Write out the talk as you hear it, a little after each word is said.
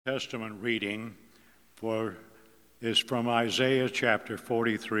Testament reading is from Isaiah chapter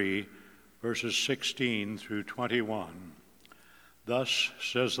 43, verses 16 through 21. Thus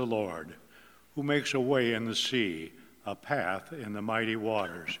says the Lord, who makes a way in the sea, a path in the mighty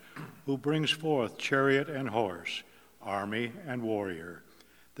waters, who brings forth chariot and horse, army and warrior.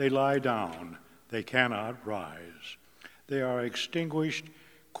 They lie down, they cannot rise. They are extinguished,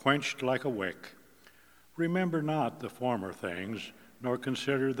 quenched like a wick. Remember not the former things, nor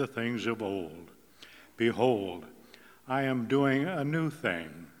consider the things of old. Behold, I am doing a new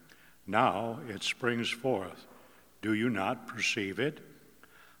thing. Now it springs forth. Do you not perceive it?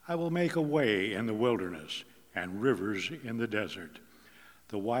 I will make a way in the wilderness and rivers in the desert.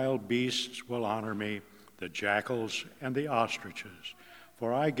 The wild beasts will honor me, the jackals and the ostriches,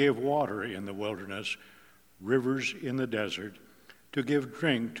 for I give water in the wilderness, rivers in the desert, to give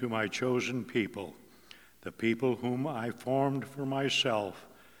drink to my chosen people, the people whom I formed for myself,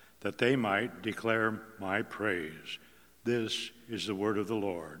 that they might declare my praise. This is the word of the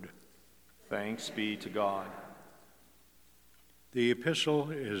Lord. Thanks be to God. The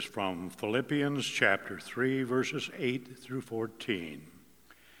epistle is from Philippians chapter 3, verses 8 through 14.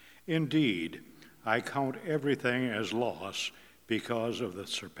 Indeed, I count everything as loss because of the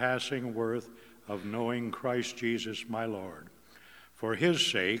surpassing worth of knowing Christ Jesus my Lord. For his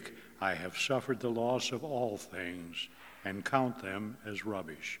sake, I have suffered the loss of all things and count them as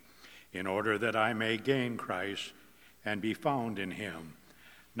rubbish, in order that I may gain Christ and be found in him,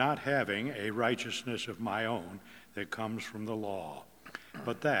 not having a righteousness of my own that comes from the law,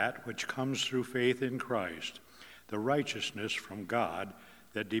 but that which comes through faith in Christ, the righteousness from God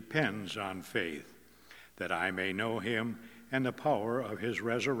that depends on faith, that I may know him and the power of his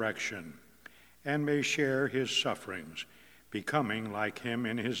resurrection, and may share his sufferings, becoming like him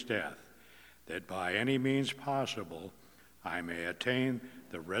in his death, that by any means possible I may attain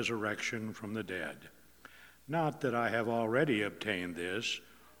the resurrection from the dead. Not that I have already obtained this,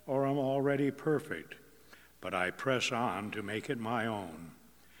 or am already perfect, but I press on to make it my own,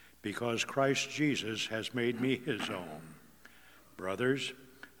 because Christ Jesus has made me his own. Brothers,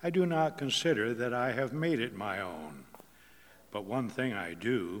 I do not consider that I have made it my own, but one thing I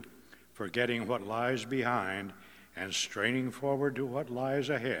do, forgetting what lies behind and straining forward to what lies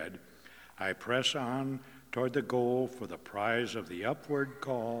ahead, I press on toward the goal for the prize of the upward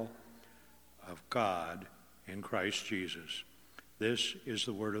call of God in Christ Jesus. This is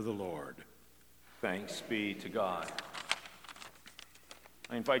the word of the Lord. Thanks be to God.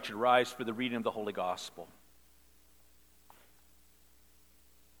 I invite you to rise for the reading of the Holy Gospel.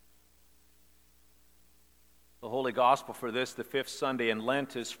 The Holy Gospel for this, the fifth Sunday in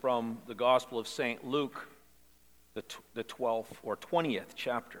Lent, is from the Gospel of St. Luke, the 12th or 20th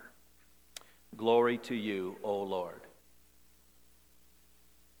chapter. Glory to you, O Lord.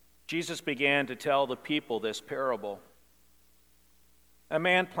 Jesus began to tell the people this parable. A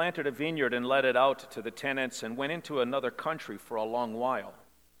man planted a vineyard and let it out to the tenants and went into another country for a long while.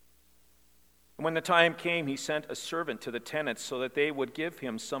 And when the time came, he sent a servant to the tenants so that they would give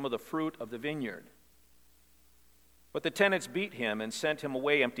him some of the fruit of the vineyard. But the tenants beat him and sent him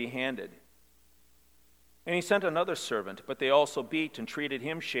away empty-handed. And he sent another servant, but they also beat and treated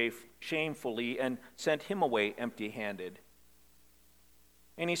him shamefully and sent him away empty-handed.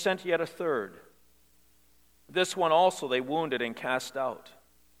 And he sent yet a third. This one also they wounded and cast out.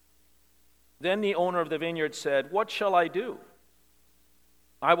 Then the owner of the vineyard said, "What shall I do?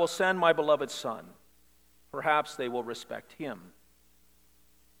 I will send my beloved son. Perhaps they will respect him."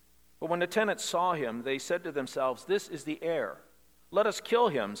 But when the tenants saw him, they said to themselves, "This is the heir. Let us kill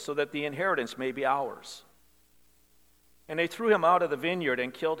him so that the inheritance may be ours." And they threw him out of the vineyard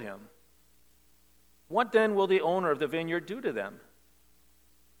and killed him. What then will the owner of the vineyard do to them?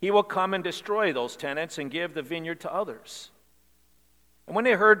 He will come and destroy those tenants and give the vineyard to others. And when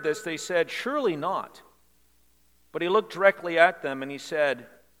they heard this, they said, "Surely not." But he looked directly at them and he said,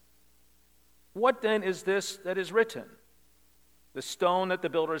 "What then is this that is written? The stone that the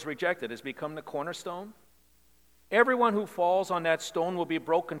builders rejected has become the cornerstone. Everyone who falls on that stone will be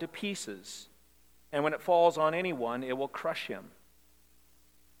broken to pieces, and when it falls on anyone, it will crush him."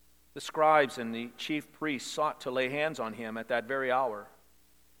 The scribes and the chief priests sought to lay hands on him at that very hour,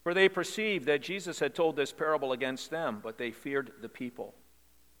 for they perceived that Jesus had told this parable against them, but they feared the people.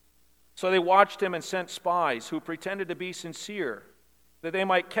 So they watched him and sent spies who pretended to be sincere, that they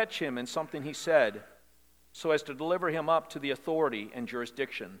might catch him in something he said, so as to deliver him up to the authority and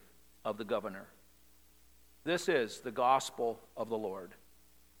jurisdiction of the governor. This is the gospel of the Lord.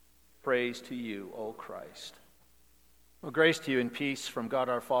 Praise to you, O Christ. Well, grace to you and peace from God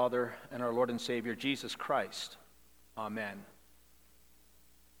our Father and our Lord and Savior Jesus Christ. Amen.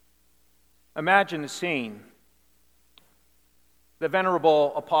 Imagine the scene. The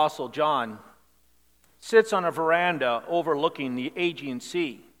venerable Apostle John sits on a veranda overlooking the Aegean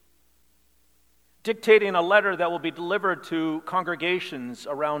Sea, dictating a letter that will be delivered to congregations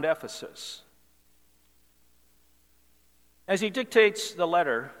around Ephesus. As he dictates the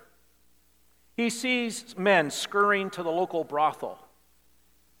letter, he sees men scurrying to the local brothel.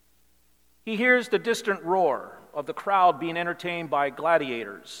 He hears the distant roar of the crowd being entertained by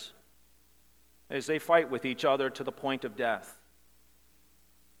gladiators as they fight with each other to the point of death.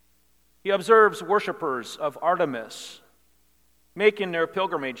 He observes worshipers of Artemis making their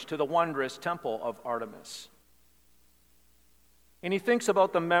pilgrimage to the wondrous temple of Artemis. And he thinks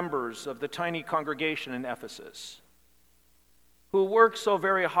about the members of the tiny congregation in Ephesus who work so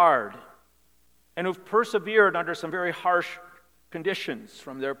very hard and who've persevered under some very harsh conditions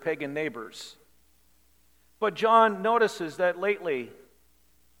from their pagan neighbors. But John notices that lately,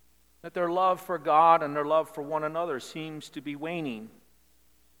 that their love for God and their love for one another seems to be waning.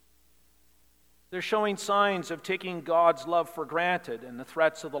 They're showing signs of taking God's love for granted and the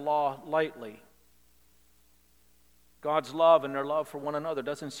threats of the law lightly. God's love and their love for one another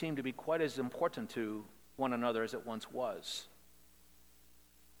doesn't seem to be quite as important to one another as it once was.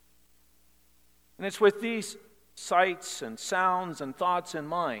 And it's with these sights and sounds and thoughts in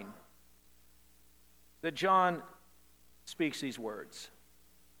mind that John speaks these words.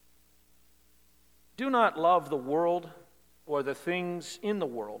 Do not love the world or the things in the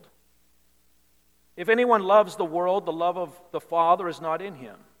world. If anyone loves the world, the love of the Father is not in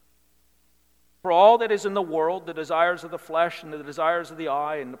him. For all that is in the world, the desires of the flesh and the desires of the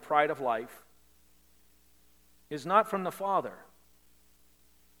eye and the pride of life, is not from the Father,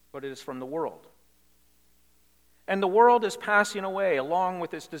 but it is from the world. And the world is passing away along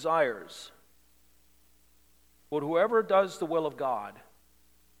with its desires. But whoever does the will of God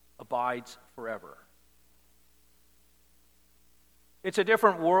abides forever. It's a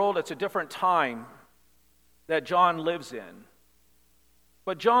different world, it's a different time that John lives in.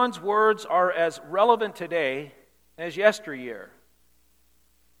 But John's words are as relevant today as yesteryear.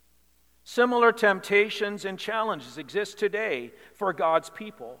 Similar temptations and challenges exist today for God's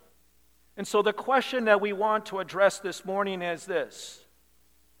people. And so the question that we want to address this morning is this: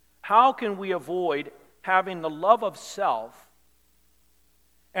 how can we avoid having the love of self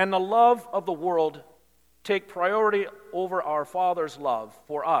and the love of the world take priority over our Father's love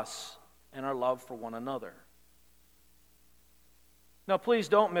for us and our love for one another? Now, please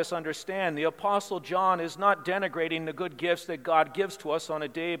don't misunderstand. The Apostle John is not denigrating the good gifts that God gives to us on a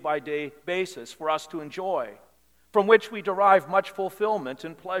day-by-day basis for us to enjoy, from which we derive much fulfillment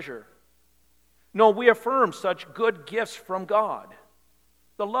and pleasure. No, we affirm such good gifts from God.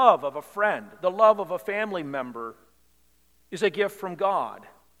 The love of a friend, the love of a family member is a gift from God.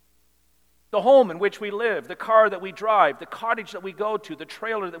 The home in which we live, the car that we drive, the cottage that we go to, the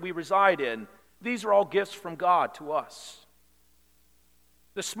trailer that we reside in, these are all gifts from God to us.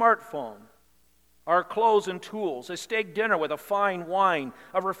 The smartphone, our clothes and tools, a steak dinner with a fine wine,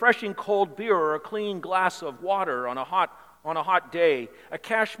 a refreshing cold beer or a clean glass of water on a hot day, a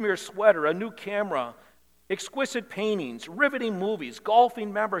cashmere sweater, a new camera, exquisite paintings, riveting movies,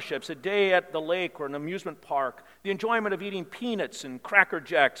 golfing memberships, a day at the lake or an amusement park, the enjoyment of eating peanuts and Cracker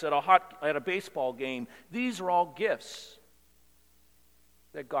Jacks at a baseball game. These are all gifts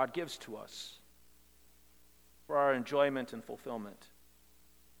that God gives to us for our enjoyment and fulfillment.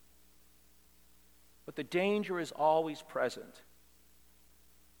 But the danger is always present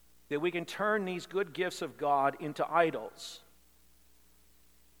that we can turn these good gifts of God into idols,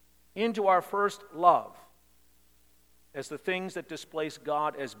 into our first love, as the things that displace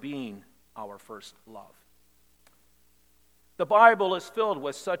God as being our first love. The Bible is filled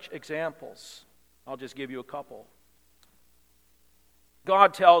with such examples. I'll just give you a couple.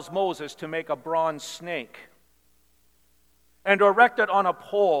 God tells Moses to make a bronze snake and to erect it on a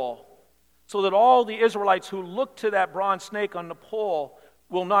pole so that all the Israelites who look to that bronze snake on the pole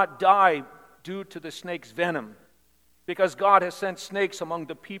will not die due to the snake's venom, because God has sent snakes among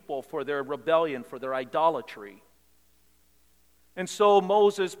the people for their rebellion, for their idolatry. And so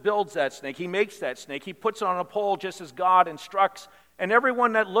Moses builds that snake. He makes that snake. He puts it on a pole just as God instructs, and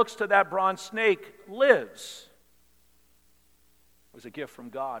everyone that looks to that bronze snake lives. It was a gift from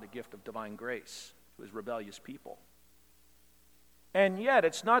God, a gift of divine grace to his rebellious people. And yet,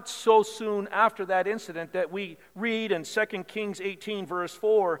 it's not so soon after that incident that we read in 2 Kings 18, verse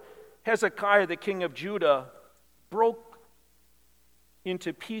 4, Hezekiah, the king of Judah, broke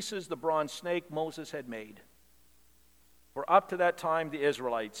into pieces the bronze snake Moses had made. For up to that time, the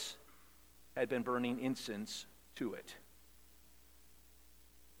Israelites had been burning incense to it.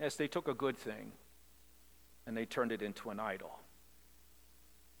 as they took a good thing and they turned it into an idol.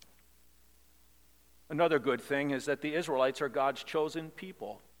 Another good thing is that the Israelites are God's chosen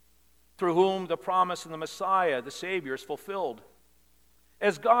people, through whom the promise of the Messiah, the Savior, is fulfilled.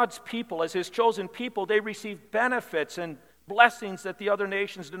 As God's people, as His chosen people, they receive benefits and blessings that the other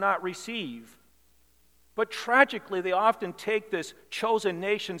nations do not receive. But tragically, they often take this chosen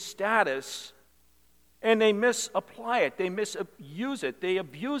nation status and they misapply it, they misuse it, they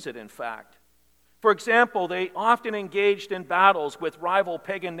abuse it, in fact. For example, they often engaged in battles with rival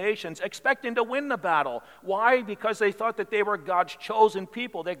pagan nations, expecting to win the battle. Why? Because they thought that they were God's chosen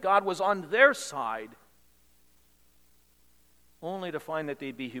people, that God was on their side, only to find that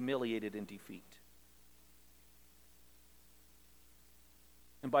they'd be humiliated in defeat.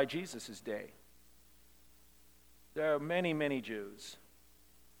 And by Jesus' day, there are many, many Jews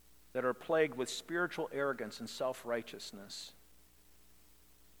that are plagued with spiritual arrogance and self-righteousness,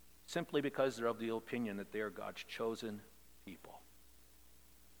 simply because they're of the opinion that they are God's chosen people.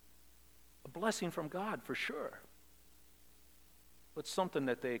 A blessing from God, for sure, but something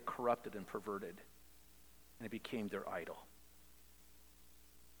that they corrupted and perverted, and it became their idol.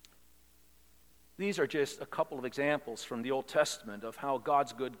 These are just a couple of examples from the Old Testament of how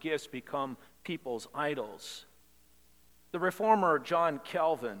God's good gifts become people's idols. The reformer John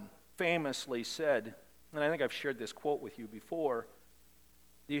Calvin famously said, and I think I've shared this quote with you before,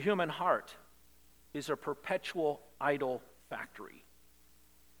 "The human heart is a perpetual idol factory."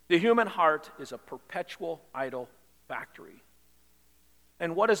 The human heart is a perpetual idol factory.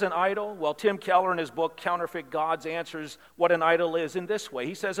 And what is an idol? Well, Tim Keller in his book, Counterfeit Gods, answers what an idol is in this way.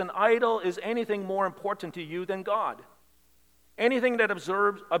 He says, an idol is anything more important to you than God. Anything that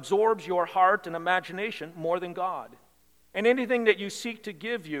absorbs your heart and imagination more than God. And anything that you seek to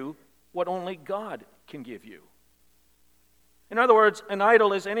give you what only God can give you. In other words, an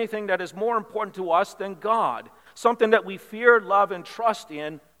idol is anything that is more important to us than God. Something that we fear, love, and trust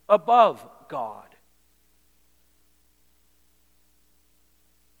in above God.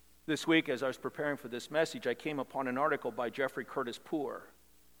 This week, as I was preparing for this message, I came upon an article by Jeffrey Curtis Poor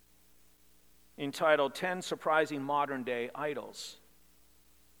entitled 10 Surprising Modern Day Idols.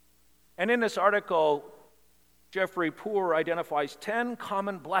 And in this article, Jeffrey Poor identifies 10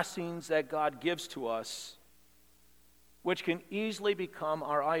 common blessings that God gives to us, which can easily become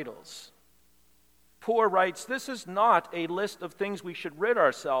our idols. Poor writes, "This is not a list of things we should rid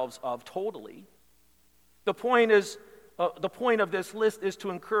ourselves of totally. The point of this list is to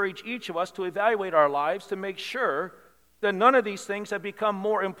encourage each of us to evaluate our lives to make sure that none of these things have become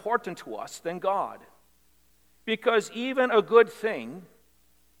more important to us than God. Because even a good thing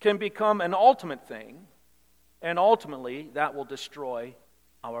can become an ultimate thing, and ultimately that will destroy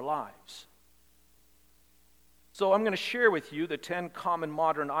our lives." So I'm going to share with you the 10 common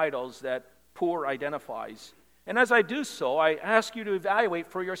modern idols that Poor identifies. And as I do so, I ask you to evaluate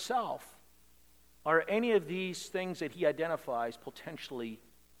for yourself. Are any of these things that he identifies potentially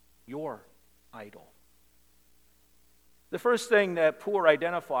your idol? The first thing that Poor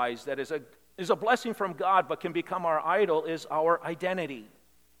identifies that is a blessing from God but can become our idol is our identity.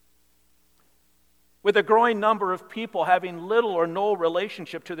 With a growing number of people having little or no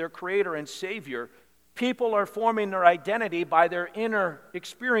relationship to their Creator and Savior, people are forming their identity by their inner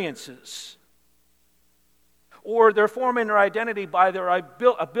experiences. Or they're forming their identity by their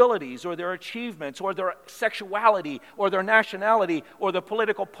abilities or their achievements or their sexuality or their nationality or the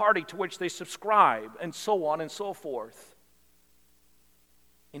political party to which they subscribe, and so on and so forth.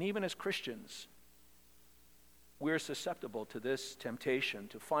 And even as Christians, we're susceptible to this temptation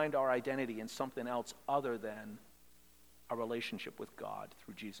to find our identity in something else other than our relationship with God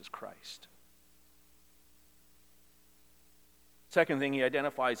through Jesus Christ. Second thing he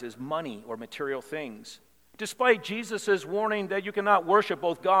identifies is money or material things. Despite Jesus' warning that you cannot worship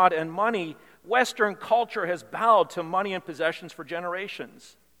both God and money, Western culture has bowed to money and possessions for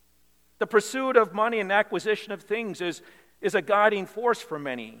generations. The pursuit of money and acquisition of things is a guiding force for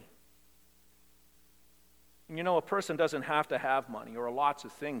many. And you know, a person doesn't have to have money or lots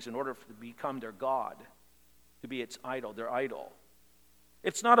of things in order to become their God, to be its idol, their idol.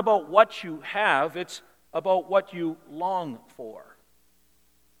 It's not about what you have, it's about what you long for.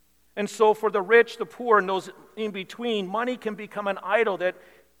 And so for the rich, the poor, and those in between, money can become an idol that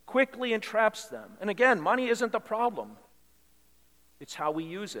quickly entraps them. And again, money isn't the problem. It's how we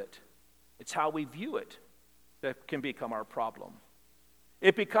use it. It's how we view it that can become our problem.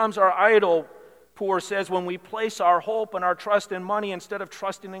 It becomes our idol, Poor says, when we place our hope and our trust in money instead of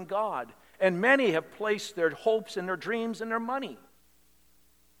trusting in God. And many have placed their hopes and their dreams in their money.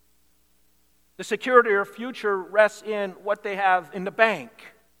 The security of their future rests in what they have in the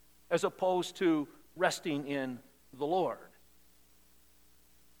bank, as opposed to resting in the Lord.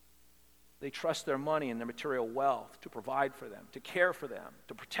 They trust their money and their material wealth to provide for them, to care for them,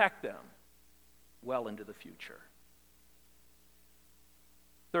 to protect them well into the future.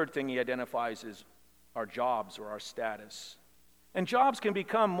 Third thing he identifies is our jobs or our status. And jobs can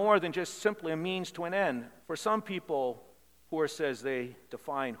become more than just simply a means to an end. For some people, Poor says they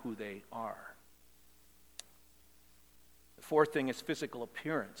define who they are. The fourth thing is physical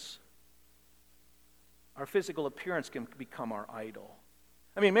appearance. Our physical appearance can become our idol.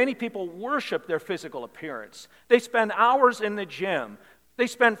 I mean, many people worship their physical appearance. They spend hours in the gym. They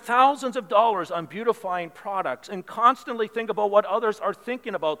spend thousands of dollars on beautifying products and constantly think about what others are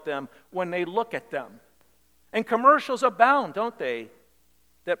thinking about them when they look at them. And commercials abound, don't they,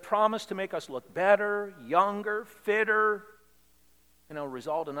 that promise to make us look better, younger, fitter, and it'll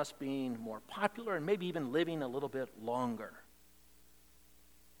result in us being more popular and maybe even living a little bit longer.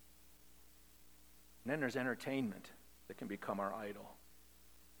 And then there's entertainment that can become our idol.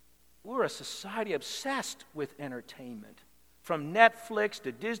 We're a society obsessed with entertainment. From Netflix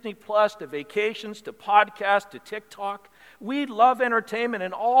to Disney Plus to vacations to podcasts to TikTok. We love entertainment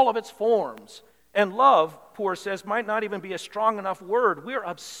in all of its forms. And love, Poor says, might not even be a strong enough word. We're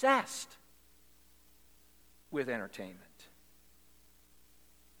obsessed with entertainment.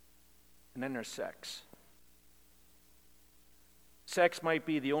 And then there's sex. Sex might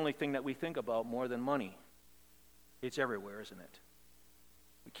be the only thing that we think about more than money. It's everywhere, isn't it?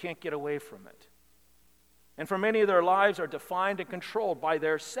 We can't get away from it. And for many, their lives are defined and controlled by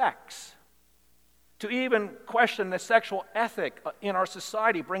their sex. To even question the sexual ethic in our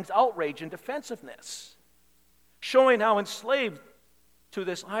society brings outrage and defensiveness, showing how enslaved to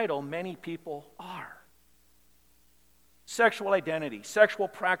this idol many people are. Sexual identity, sexual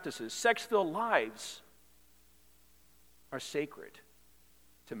practices, sex-filled lives are sacred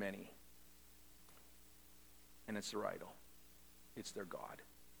to many. And it's their idol. It's their God.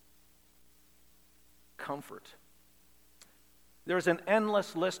 Comfort. There's an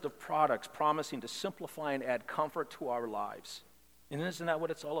endless list of products promising to simplify and add comfort to our lives. And isn't that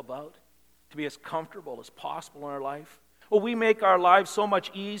what it's all about? To be as comfortable as possible in our life? Well, we make our lives so much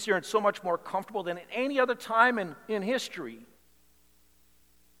easier and so much more comfortable than at any other time in history.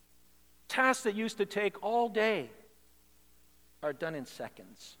 Tasks that used to take all day are done in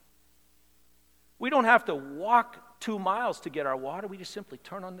seconds. We don't have to walk 2 miles to get our water. We just simply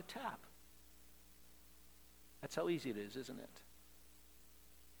turn on the tap. That's how easy it is, isn't it?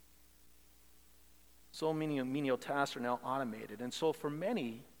 So many menial tasks are now automated. And so for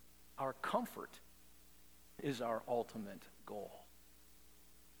many, our comfort is our ultimate goal.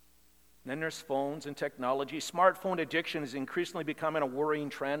 And then there's phones and technology. Smartphone addiction is increasingly becoming a worrying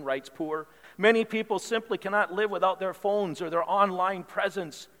trend, writes Poor. Many people simply cannot live without their phones or their online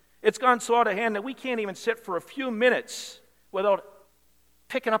presence. It's gone so out of hand that we can't even sit for a few minutes without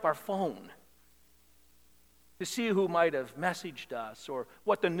picking up our phone to see who might have messaged us, or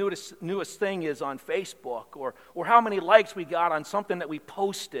what the newest thing is on Facebook, or how many likes we got on something that we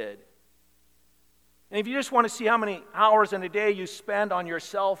posted. And if you just want to see how many hours in a day you spend on your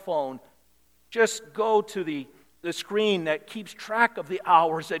cell phone, just go to the screen that keeps track of the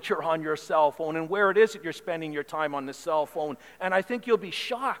hours that you're on your cell phone and where it is that you're spending your time on the cell phone. And I think you'll be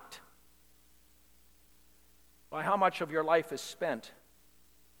shocked by how much of your life is spent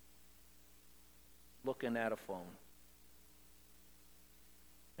looking at a phone.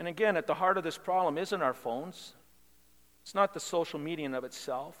 And again, at the heart of this problem isn't our phones. It's not the social media in of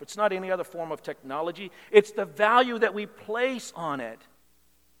itself. It's not any other form of technology. It's the value that we place on it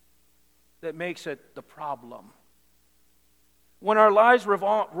that makes it the problem. When our lives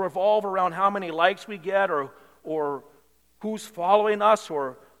revolve around how many likes we get, or who's following us,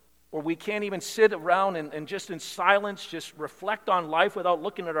 or we can't even sit around and just in silence just reflect on life without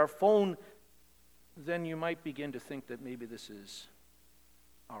looking at our phone, then you might begin to think that maybe this is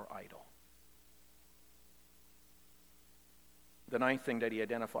our idol. The ninth thing that he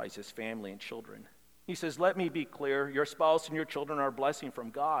identifies is family and children. He says, let me be clear, your spouse and your children are a blessing from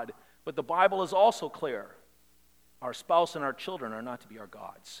God, but the Bible is also clear. Our spouse and our children are not to be our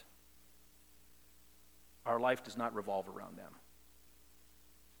gods. Our life does not revolve around them.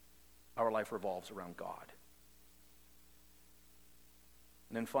 Our life revolves around God.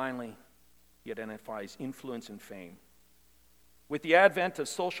 And then finally, he identifies influence and fame. With the advent of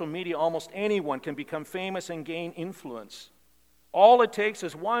social media, almost anyone can become famous and gain influence. All it takes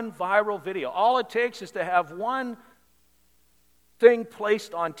is one viral video. All it takes is to have one thing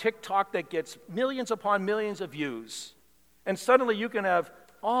placed on TikTok that gets millions upon millions of views. And suddenly you can have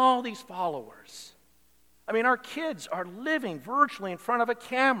all these followers. I mean, our kids are living virtually in front of a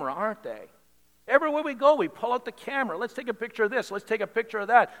camera, aren't they? Everywhere we go, we pull out the camera. Let's take a picture of this. Let's take a picture of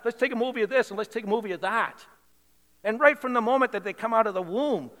that. Let's take a movie of this, and let's take a movie of that. And right from the moment that they come out of the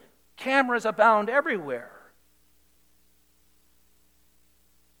womb, cameras abound everywhere.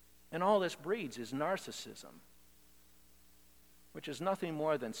 And all this breeds is narcissism, which is nothing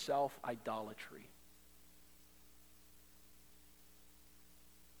more than self-idolatry.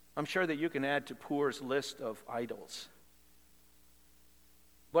 I'm sure that you can add to Poor's list of idols.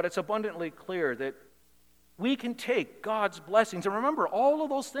 But it's abundantly clear that we can take God's blessings. And remember, all of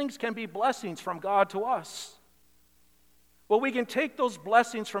those things can be blessings from God to us. Well, we can take those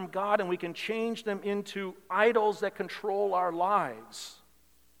blessings from God and we can change them into idols that control our lives.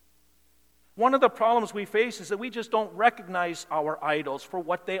 One of the problems we face is that we just don't recognize our idols for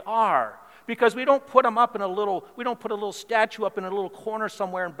what they are, because we don't put them up in we don't put a little statue up in a little corner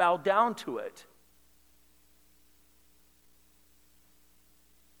somewhere and bow down to it.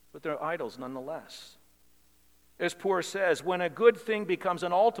 But they're idols nonetheless. As Poor says, when a good thing becomes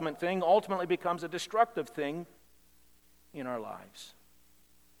an ultimate thing, ultimately becomes a destructive thing in our lives.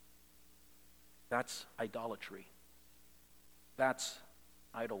 That's idolatry. That's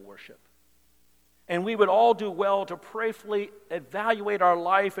idol worship. And we would all do well to prayerfully evaluate our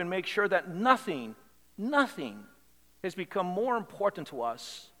life and make sure that nothing has become more important to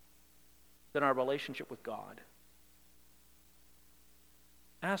us than our relationship with God.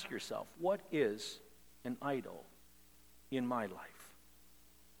 Ask yourself, what is an idol in my life?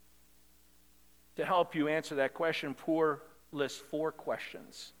 To help you answer that question, Poor lists 4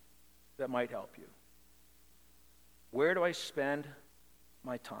 questions that might help you. Where do I spend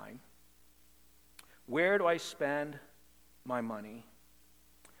my time? Where do I spend my money?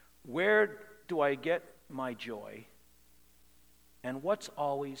 Where do I get my joy? And what's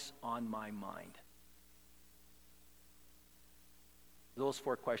always on my mind? Those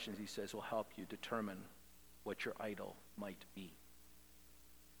 4 questions, he says, will help you determine what your idol might be.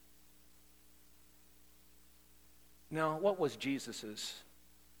 Now, what was Jesus'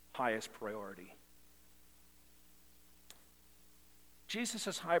 highest priority?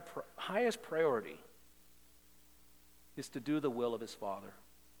 Jesus' highest priority is to do the will of his Father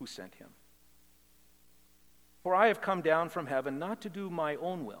who sent him. For I have come down from heaven not to do my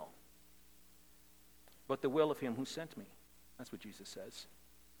own will, but the will of him who sent me. That's what Jesus says.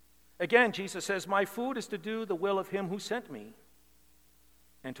 Again, Jesus says, my food is to do the will of him who sent me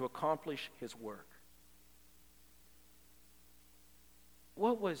and to accomplish his work.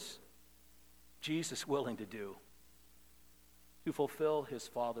 What was Jesus willing to do to fulfill his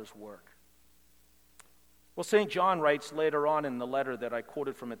Father's work? Well, St. John writes later on in the letter that I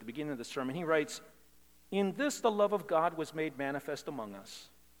quoted from at the beginning of the sermon, he writes, in this the love of God was made manifest among us,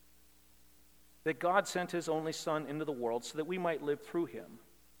 that God sent his only Son into the world so that we might live through him.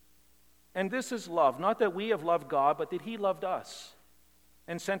 And this is love, not that we have loved God, but that he loved us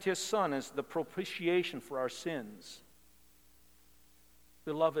and sent his Son as the propitiation for our sins.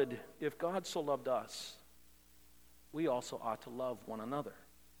 Beloved, if God so loved us, we also ought to love one another.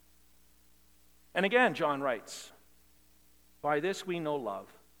 And again, John writes, by this we know love,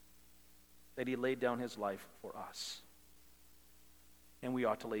 that he laid down his life for us. And we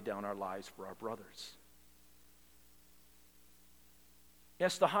ought to lay down our lives for our brothers.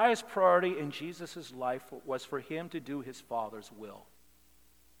 Yes, the highest priority in Jesus' life was for him to do his Father's will.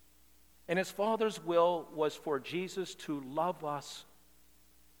 And his Father's will was for Jesus to love us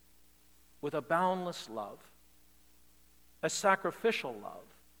with a boundless love, a sacrificial love,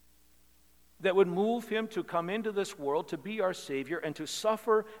 that would move him to come into this world to be our Savior and to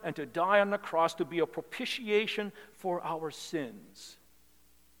suffer and to die on the cross to be a propitiation for our sins.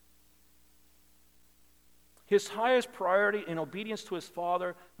 His highest priority in obedience to his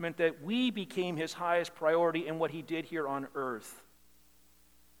Father meant that we became his highest priority in what he did here on earth.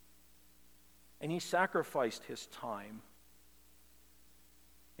 And he sacrificed his time.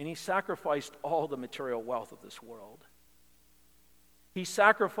 And he sacrificed all the material wealth of this world. He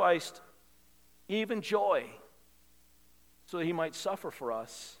sacrificed even joy so that he might suffer for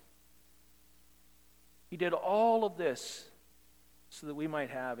us. He did all of this so that we might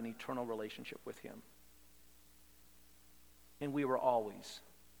have an eternal relationship with him. And we were always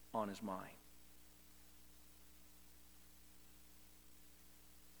on his mind.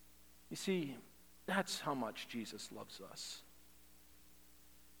 You see, that's how much Jesus loves us.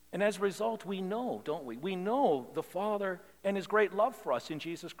 And as a result, we know, don't we? We know the Father and his great love for us in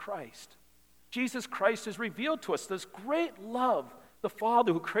Jesus Christ. Jesus Christ has revealed to us this great love the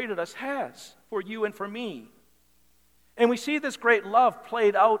Father who created us has for you and for me. And we see this great love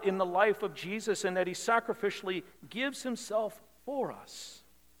played out in the life of Jesus, and that he sacrificially gives himself for us.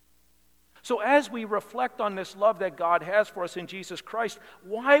 So as we reflect on this love that God has for us in Jesus Christ,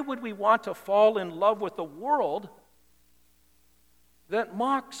 why would we want to fall in love with the world that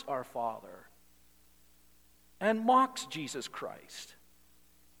mocks our Father and mocks Jesus Christ?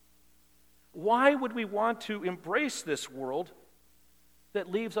 Why would we want to embrace this world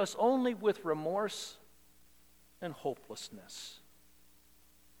that leaves us only with remorse and hopelessness?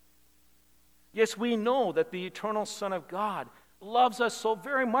 Yes, we know that the eternal Son of God loves us so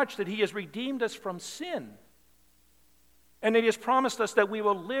very much that he has redeemed us from sin. And that he has promised us that we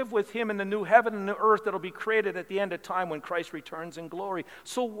will live with him in the new heaven and the earth that will be created at the end of time when Christ returns in glory.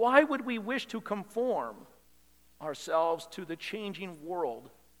 So why would we wish to conform ourselves to the changing world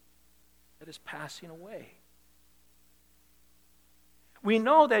that is passing away? We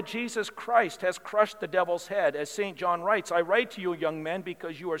know that Jesus Christ has crushed the devil's head. As St. John writes, I write to you, young men,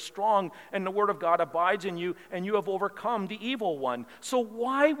 because you are strong and the word of God abides in you, and you have overcome the evil one. So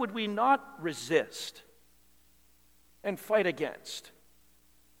why would we not resist and fight against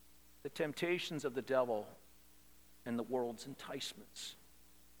the temptations of the devil and the world's enticements?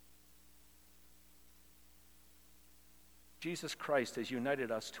 Jesus Christ has united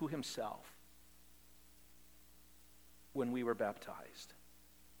us to himself when we were baptized.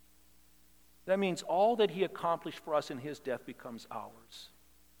 That means all that he accomplished for us in his death becomes ours.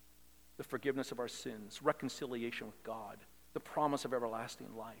 The forgiveness of our sins, reconciliation with God, the promise of everlasting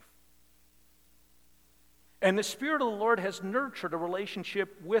life. And the Spirit of the Lord has nurtured a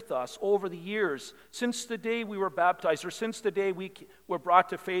relationship with us over the years, since the day we were baptized, or since the day we were brought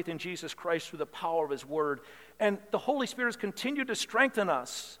to faith in Jesus Christ through the power of his word. And the Holy Spirit has continued to strengthen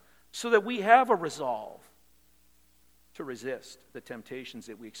us so that we have a resolve to resist the temptations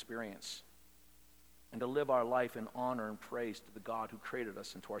that we experience and to live our life in honor and praise to the God who created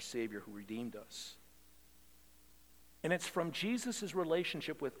us and to our Savior who redeemed us. And it's from Jesus'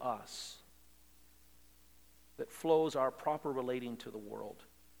 relationship with us that flows our proper relating to the world.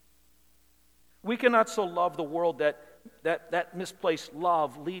 We cannot so love the world that misplaced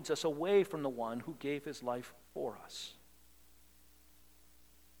love leads us away from the one who gave his life for us.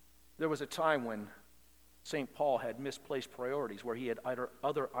 There was a time when St. Paul had misplaced priorities, where he had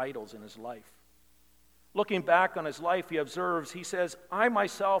other idols in his life. Looking back on his life, he observes, he says, I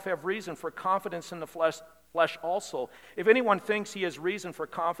myself have reason for confidence in the flesh also. If anyone thinks he has reason for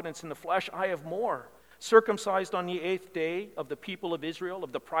confidence in the flesh, I have more. Circumcised on the 8th day, of the people of Israel,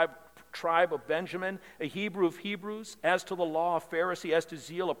 of the tribe of Benjamin, a Hebrew of Hebrews, as to the law, a Pharisee, as to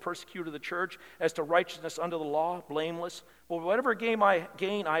zeal, a persecutor of the church, as to righteousness under the law, blameless. But whatever gain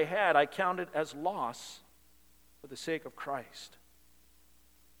I had, I counted as loss for the sake of Christ.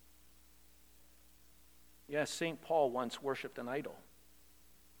 Yes, St. Paul once worshipped an idol,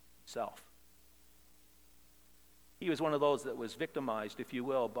 himself. He was one of those that was victimized, if you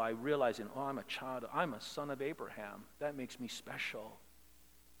will, by realizing, oh, I'm a child, I'm a son of Abraham. That makes me special.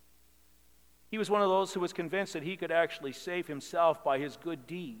 He was one of those who was convinced that he could actually save himself by his good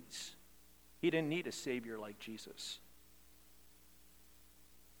deeds. He didn't need a Savior like Jesus.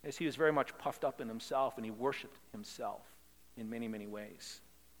 As he was very much puffed up in himself, and he worshipped himself in many, many ways,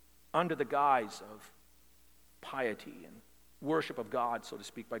 under the guise of piety and worship of God, so to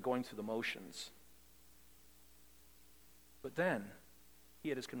speak, by going through the motions. But then he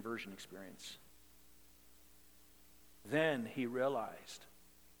had his conversion experience. Then he realized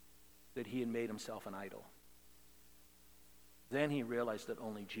that he had made himself an idol. Then he realized that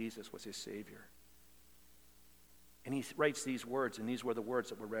only Jesus was his Savior. And he writes these words, and these were the words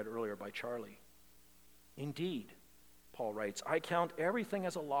that were read earlier by Charlie. Indeed, Paul writes, I count everything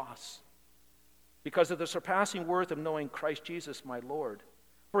as a loss because of the surpassing worth of knowing Christ Jesus my Lord.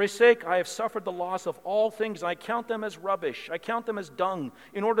 For his sake I have suffered the loss of all things, and I count them as rubbish. I count them as dung,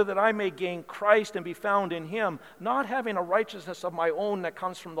 in order that I may gain Christ and be found in him, not having a righteousness of my own that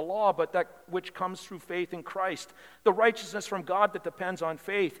comes from the law, but that which comes through faith in Christ, the righteousness from God that depends on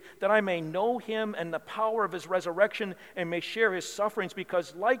faith, that I may know him and the power of his resurrection, and may share his sufferings,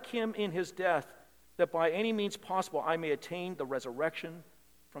 because like him in his death, that by any means possible I may attain the resurrection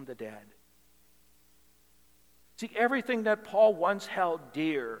from the dead. See, everything that Paul once held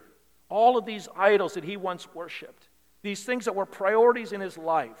dear, all of these idols that he once worshipped, these things that were priorities in his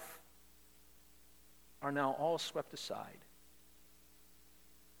life, are now all swept aside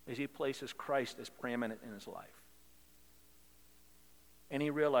as he places Christ as preeminent in his life. And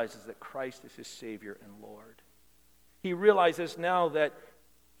he realizes that Christ is his Savior and Lord. He realizes now that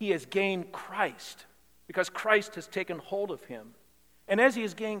he has gained Christ because Christ has taken hold of him. And as he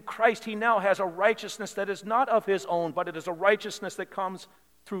has gained Christ, he now has a righteousness that is not of his own, but it is a righteousness that comes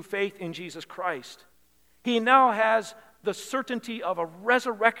through faith in Jesus Christ. He now has the certainty of a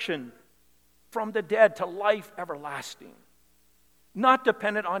resurrection from the dead to life everlasting, not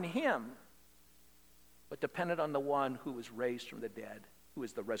dependent on him, but dependent on the one who was raised from the dead, who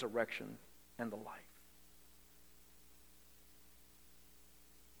is the resurrection and the life.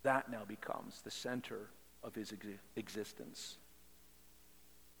 That now becomes the center of his existence.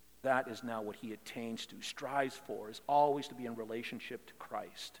 That is now what he attains to, strives for, is always to be in relationship to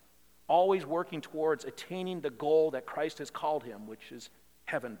Christ, always working towards attaining the goal that Christ has called him, which is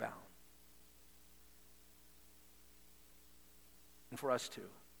heaven-bound. And for us too.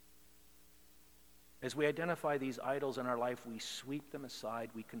 As we identify these idols in our life, we sweep them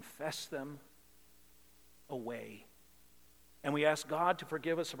aside, we confess them away, and we ask God to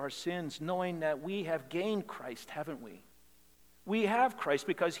forgive us of our sins, knowing that we have gained Christ, haven't we? We have Christ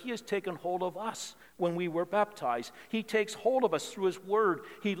because he has taken hold of us when we were baptized. He takes hold of us through his word.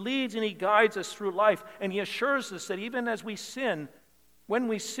 He leads and he guides us through life, and he assures us that even as we sin, when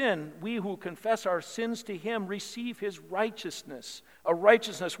we sin, we who confess our sins to him receive his righteousness, a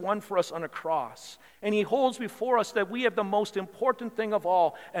righteousness won for us on a cross. And he holds before us that we have the most important thing of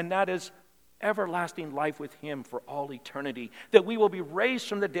all, and that is everlasting life with him for all eternity, that we will be raised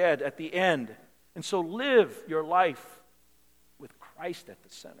from the dead at the end. And so live your life with Christ at the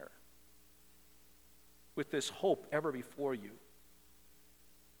center, with this hope ever before you,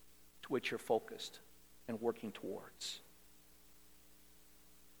 to which you're focused and working towards.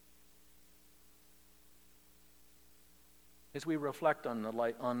 As we reflect on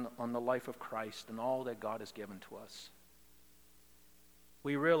the life of Christ and all that God has given to us,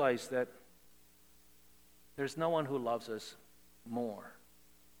 we realize that there's no one who loves us more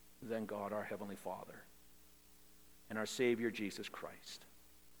than God, our Heavenly Father, and our Savior, Jesus Christ.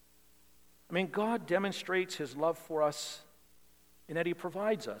 I mean, God demonstrates his love for us in that he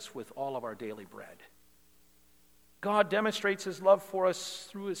provides us with all of our daily bread. God demonstrates his love for us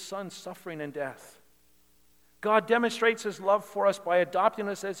through his Son's suffering and death. God demonstrates his love for us by adopting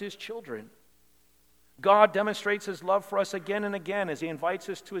us as his children. God demonstrates his love for us again and again as he invites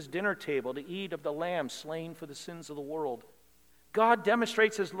us to his dinner table to eat of the lamb slain for the sins of the world. God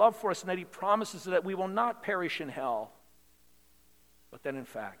demonstrates his love for us in that he promises that we will not perish in hell, but that in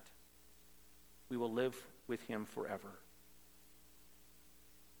fact, we will live with him forever.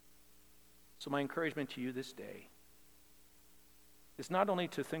 So my encouragement to you this day is not only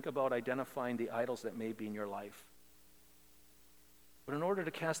to think about identifying the idols that may be in your life, but in order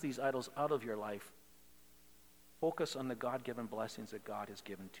to cast these idols out of your life, focus on the God-given blessings that God has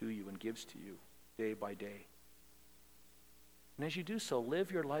given to you and gives to you day by day. And as you do so,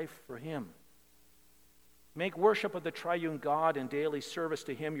 live your life for him. Make worship of the triune God and daily service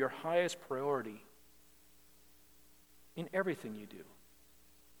to him your highest priority in everything you do.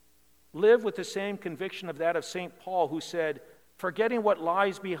 Live with the same conviction of that of St. Paul, who said, "Forgetting what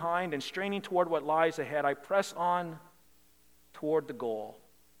lies behind and straining toward what lies ahead, I press on toward the goal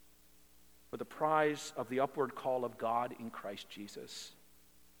for the prize of the upward call of God in Christ Jesus.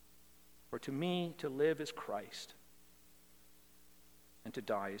 For to me, to live is Christ, and to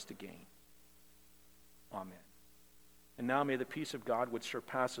die is to gain." Amen. And now may the peace of God, which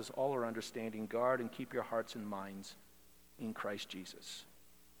surpasses all our understanding, guard and keep your hearts and minds in Christ Jesus.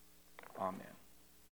 Amen.